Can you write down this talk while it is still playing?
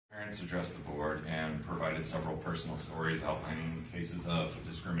parents addressed the board and provided several personal stories outlining cases of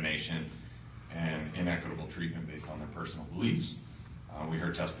discrimination and inequitable treatment based on their personal beliefs. We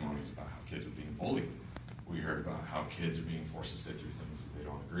heard testimonies about how kids were being bullied. We heard about how kids are being forced to sit through things that they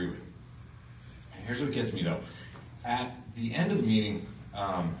don't agree with. And here's what gets me though. At the end of the meeting,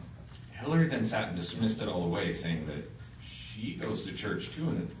 Hillary then sat and dismissed it all away, saying that she goes to church too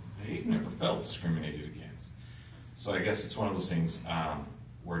and that they've never felt discriminated against. So I guess it's one of those things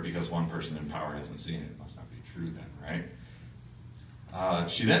where because one person in power hasn't seen it, it must not be true then, right?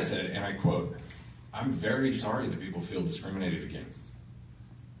 She then said, and I quote, "I'm very sorry that people feel discriminated against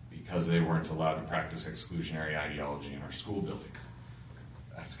because they weren't allowed to practice exclusionary ideology in our school buildings."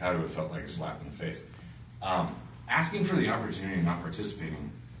 That's kind of what felt like a slap in the face. Asking for the opportunity and not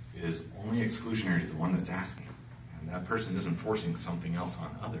participating is only exclusionary to the one that's asking. And that person isn't forcing something else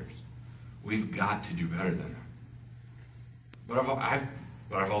on others. We've got to do better than that.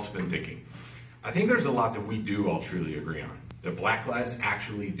 But I've also been thinking, I think there's a lot that we do all truly agree on. That Black lives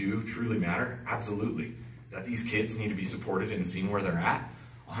actually do truly matter, absolutely. That these kids need to be supported and seen where they're at,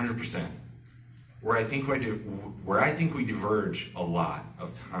 100%. Where I think we diverge a lot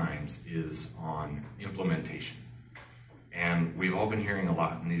of times is on implementation. And we've all been hearing a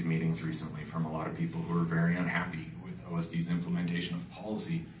lot in these meetings recently from a lot of people who are very unhappy with OSD's implementation of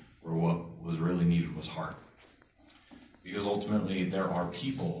policy, where what was really needed was heart. Because ultimately, there are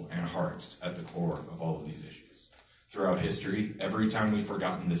people and hearts at the core of all of these issues. Throughout history, every time we've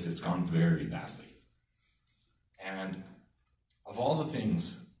forgotten this, it's gone very badly. And of all the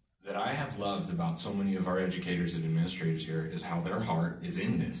things that I have loved about so many of our educators and administrators here is how their heart is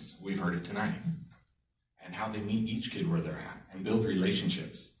in this. We've heard it tonight. And how they meet each kid where they're at and build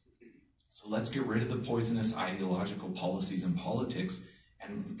relationships. So let's get rid of the poisonous ideological policies and politics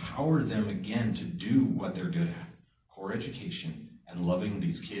and empower them again to do what they're good at, core education and loving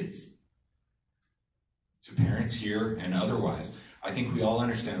these kids. To parents here and otherwise, I think we all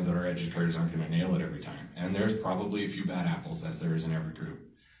understand that our educators aren't going to nail it every time. And there's probably a few bad apples, as there is in every group.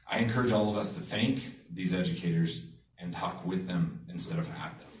 I encourage all of us to thank these educators and talk with them instead of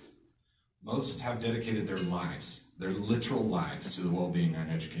at them. Most have dedicated their lives, their literal lives, to the well-being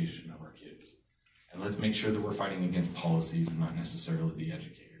and education of our kids. And let's make sure that we're fighting against policies and not necessarily the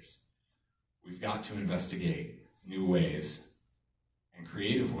educators. We've got to investigate new ways and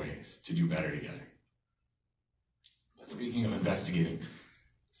creative ways to do better together. But speaking of investigating,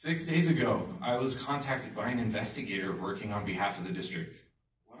 6 days ago, I was contacted by an investigator working on behalf of the district.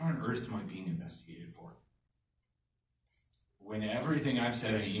 What on earth am I being investigated for? When everything I've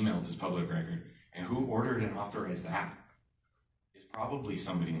said and emailed is public record, and who ordered and authorized that is probably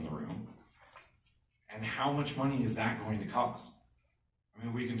somebody in the room. And how much money is that going to cost? I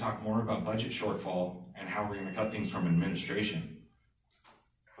mean, we can talk more about budget shortfall and how we're going to cut things from administration,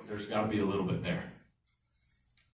 but there's got to be a little bit there.